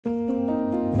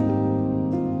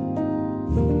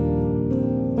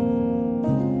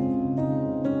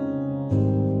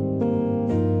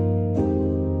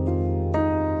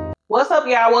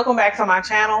y'all? Welcome back to my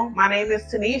channel. My name is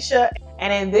Tanisha,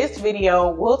 and in this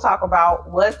video we'll talk about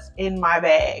what's in my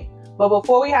bag. But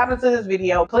before we hop into this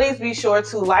video, please be sure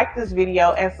to like this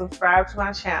video and subscribe to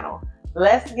my channel.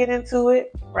 Let's get into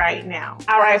it right now.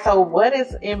 All right, so what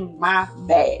is in my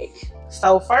bag?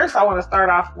 So first I want to start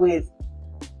off with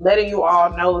letting you all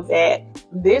know that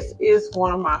this is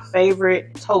one of my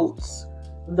favorite totes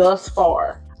thus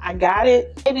far. I got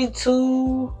it maybe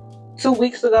two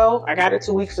weeks ago. I got it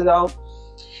 2 weeks ago,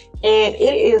 and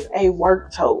it is a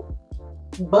work tote,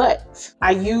 but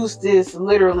I use this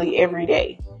literally every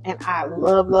day, and I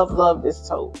love this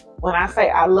tote. When I say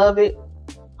I love it,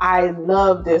 I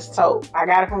love this tote. I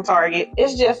got it from Target.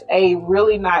 It's just a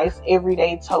really nice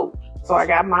everyday tote. So I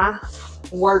got my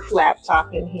work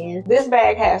laptop in here. This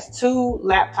bag has 2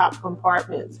 laptop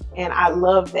compartments, and I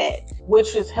love that,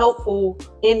 which is helpful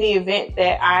in the event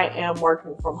that I am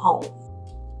working from home.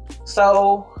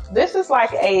 So this is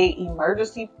like a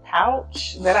emergency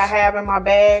pouch that I have in my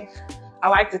bag. I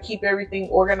like to keep everything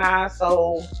organized,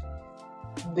 so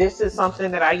this is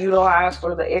something that I utilize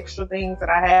for the extra things that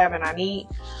I have and I need.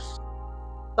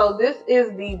 So this is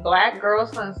the Black Girl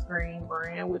Sunscreen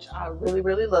brand, which I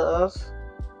really love.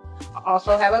 I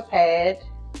also have a pad,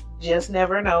 just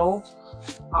never know.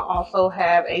 I also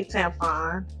have a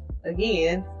tampon.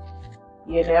 Again,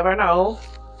 you never know.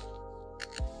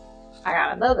 I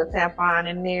got another tampon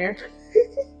in there.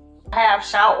 I have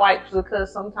shout wipes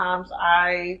because sometimes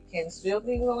I can spill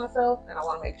things on myself, and I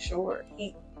want to make sure I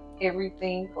keep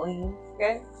everything clean.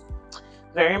 Okay,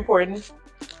 very important.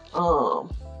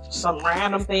 Some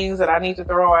random things that I need to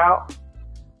throw out.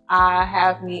 I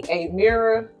have me a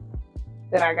mirror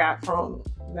that I got from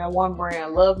that one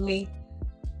brand, Love Me.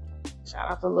 Shout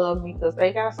out to Love Me because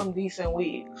they got some decent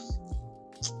wigs.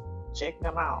 Check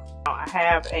them out. I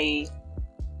have a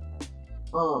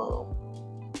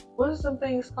what are some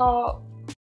things called?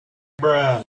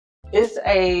 Bruh. It's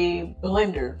a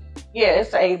blender. Yeah,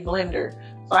 it's a blender.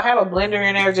 So I have a blender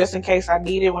in there just in case I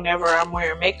need it whenever I'm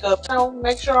wearing makeup. So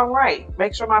make sure I'm right.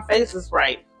 Make sure my face is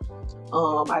right.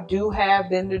 I do have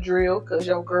Benadryl because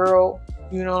your girl,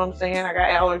 you know what I'm saying? I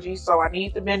got allergies, so I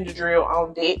need the Benadryl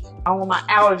on deck. I don't want my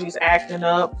allergies acting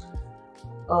up.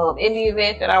 In the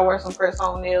event that I wear some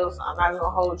press-on nails, I'm not gonna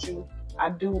hold you. I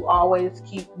do always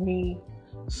keep me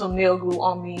some nail glue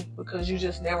on me because you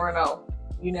just never know.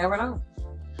 You never know.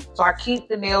 So I keep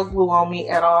the nail glue on me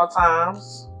at all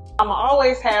times. I'm gonna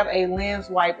always have a lens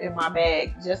wipe in my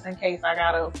bag just in case I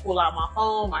gotta pull out my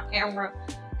phone, my camera,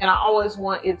 and I always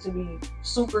want it to be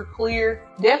super clear.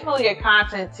 Definitely a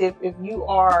content tip: if you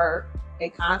are a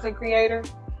content creator,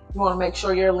 you want to make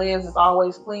sure your lens is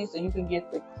always clean so you can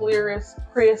get the clearest,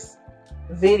 crisp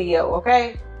video,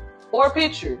 okay? Or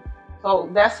picture.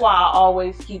 So that's why I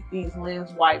always keep these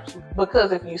lens wipes,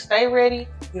 because if you stay ready,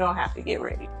 you don't have to get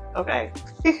ready, okay?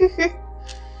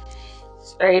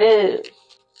 Straight up.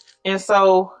 And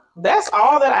so that's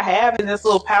all that I have in this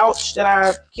little pouch that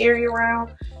I carry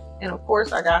around. And of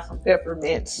course I got some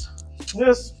peppermints,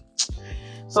 just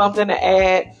something to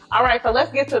add. All right, so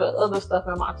let's get to the other stuff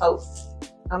in my tote.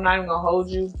 I'm not even gonna hold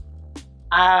you.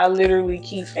 I literally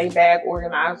keep a bag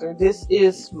organizer. This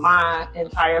is my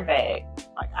entire bag.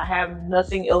 Like, I have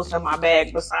nothing else in my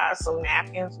bag besides some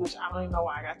napkins, which I don't even know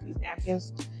why I got these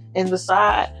napkins in the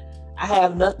side. I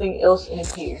have nothing else in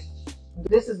here.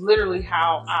 This is literally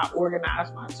how I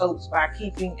organize my totes, by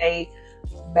keeping a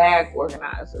bag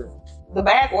organizer. The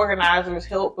bag organizers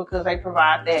help because they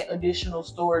provide that additional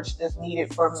storage that's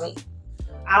needed for me.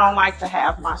 I don't like to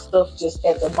have my stuff just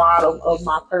at the bottom of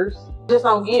my purse. It just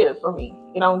don't give for me.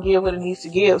 It don't give what it needs to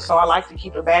give. So I like to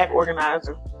keep a bag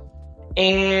organizer.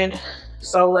 And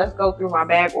so let's go through my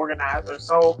bag organizer.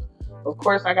 So of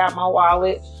course I got my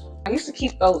wallet. I used to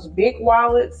keep those big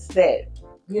wallets that,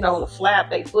 you know, the flap,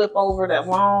 they flip over, that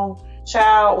long.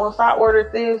 Child, once I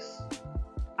ordered this,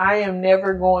 I am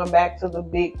never going back to the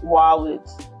big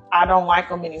wallets. I don't like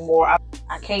them anymore.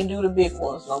 I can't do the big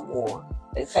ones no more.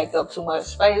 They take up too much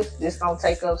space. This don't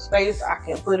take up space. I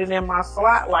can put it in my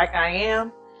slot like I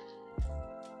am.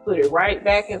 Put it right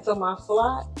back into my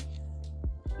slot.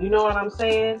 You know what I'm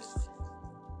saying?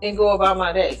 And go about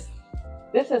my day.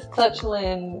 This is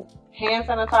Touchland hand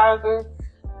sanitizer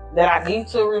that I need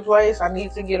to replace. I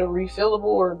need to get a refillable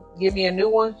or give me a new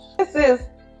one. This is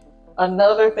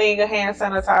another thing of hand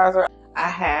sanitizer. I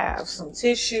have some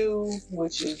tissue,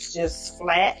 which is just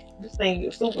flat. This thing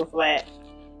is super flat.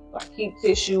 I keep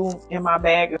tissue in my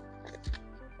bag.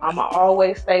 I'ma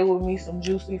always stay with me some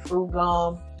juicy fruit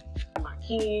gum. My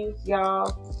keys,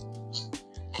 y'all.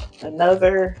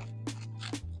 Another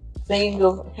thing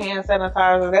of hand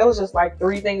sanitizer. That was just like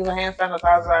 3 things of hand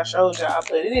sanitizer I showed y'all,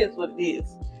 but it is what it is.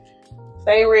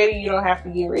 Stay ready. You don't have to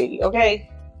get ready, okay?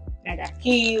 I got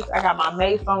keys. I got my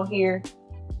mace on here,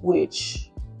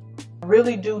 which I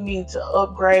really do need to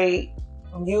upgrade.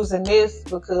 I'm using this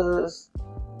because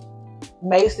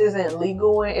mace isn't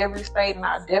legal in every state, and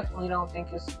I definitely don't think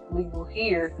it's legal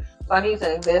here. So I need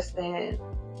to invest in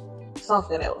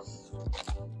something else.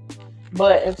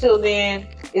 But until then,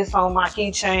 it's on my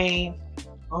keychain.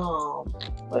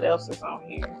 What else is on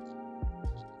here?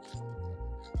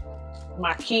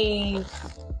 My keys.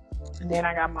 And then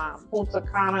I got my Punta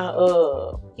Cana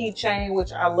keychain,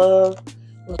 which I love.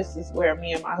 This is where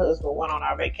me and my husband went on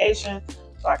our vacation.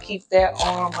 So I keep that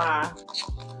on my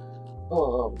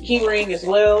key ring as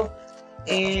well.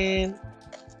 And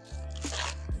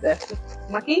that's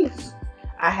my keys.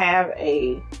 I have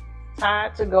a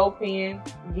Tide to Go pen.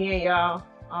 Again, y'all,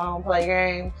 I don't play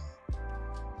games.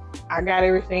 I got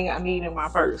everything I need in my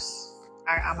purse.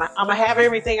 I'm gonna have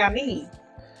everything I need.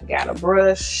 Got a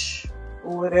brush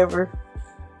or whatever.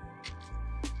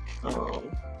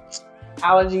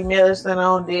 Allergy medicine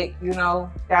on deck, you know.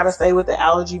 Gotta stay with the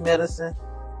allergy medicine.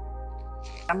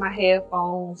 Got my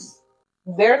headphones.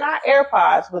 They're not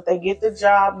AirPods, but they get the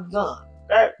job done.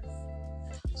 Okay?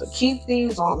 So keep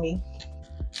these on me.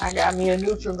 I got me a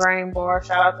Nutri-Grain bar.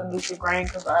 Shout out to Nutri-Grain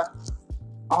because I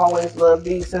always loved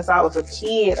these since I was a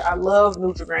kid. I love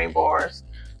Nutri-Grain bars.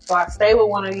 So I stay with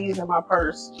one of these in my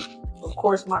purse. Of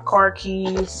course, my car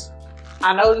keys.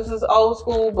 I know this is old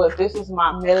school, but this is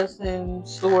my medicine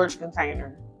storage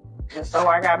container. And so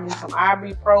I got me some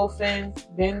ibuprofen,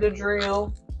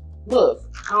 Benadryl. Look,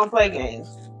 I don't play games.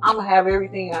 I'm going to have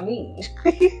everything I need.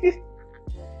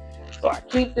 So I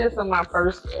keep this in my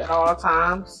purse at all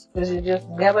times because you just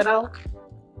never know.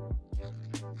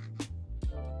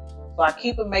 So I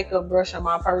keep a makeup brush in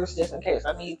my purse just in case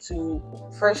I need to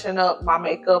freshen up my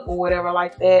makeup or whatever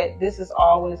like that. This is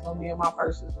always going to be in my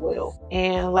purse as well.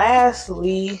 And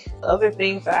lastly, other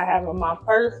things that I have in my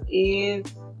purse is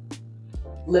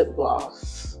lip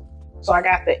gloss. So I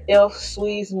got the e.l.f.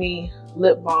 Squeeze Me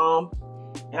lip balm,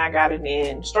 and I got it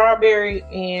in strawberry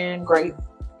and grape.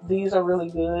 These are really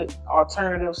good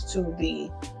alternatives to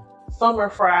the Summer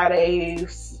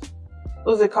Fridays.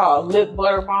 What's it called? Lip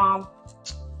butter balm.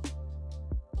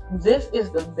 This is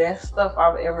the best stuff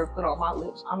I've ever put on my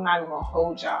lips. I'm not even gonna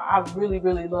hold y'all. I really,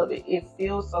 really love it. It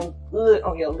feels so good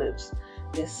on your lips.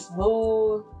 It's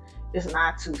smooth. It's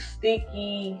not too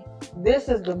sticky. This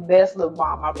is the best lip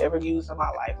balm I've ever used in my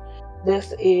life.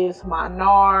 This is my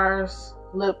NARS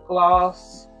lip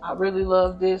gloss. I really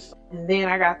love this. And then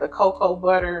I got the cocoa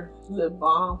butter lip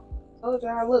balm. Told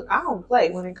y'all, look, I don't play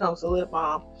when it comes to lip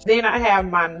balm. Then I have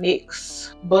my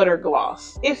NYX butter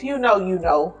gloss. If you know, you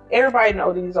know. Everybody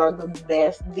know these are the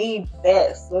best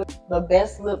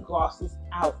lip glosses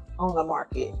out on the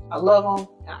market. I love them,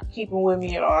 and I keep them with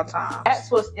me at all times. That's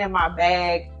what's in my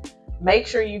bag. Make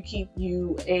sure you keep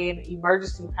you an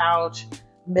emergency pouch,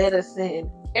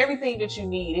 medicine, everything that you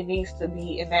need. It needs to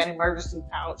be in that emergency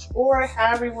pouch, or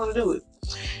however you want to do it.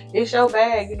 It's your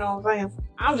bag, you know what I'm saying?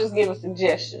 I'm just giving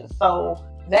suggestions. So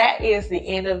that is the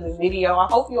end of the video. I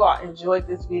hope you all enjoyed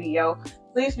this video.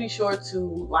 Please be sure to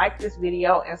like this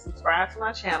video and subscribe to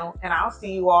my channel, and I'll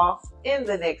see you all in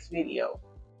the next video.